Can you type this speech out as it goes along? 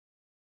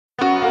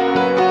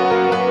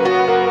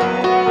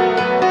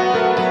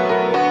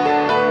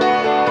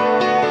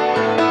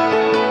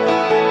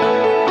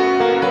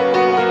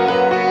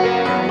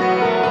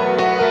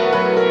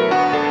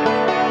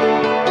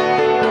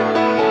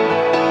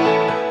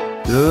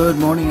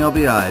morning,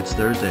 LBI. It's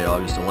Thursday,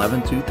 August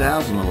 11,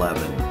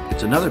 2011.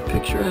 It's another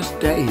picturesque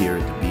day here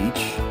at the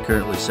beach.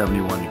 Currently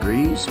 71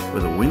 degrees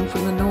with a wind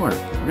from the north.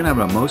 We're going to have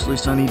a mostly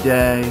sunny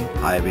day,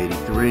 high of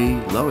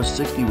 83, low of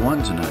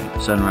 61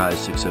 tonight.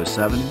 Sunrise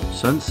 6:07,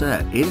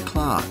 sunset 8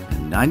 o'clock,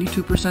 and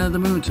 92% of the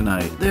moon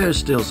tonight. There's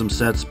still some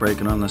sets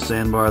breaking on the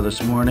sandbar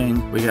this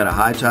morning. We got a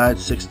high tide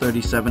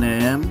 6:37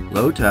 a.m.,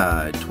 low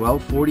tide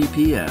 12:40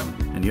 p.m.,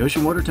 and the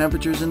ocean water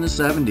temperature's in the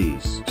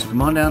 70s. So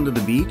come on down to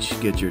the beach,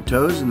 get your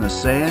toes in the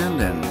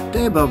sand, and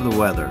stay above the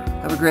weather.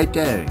 Have a great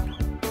day.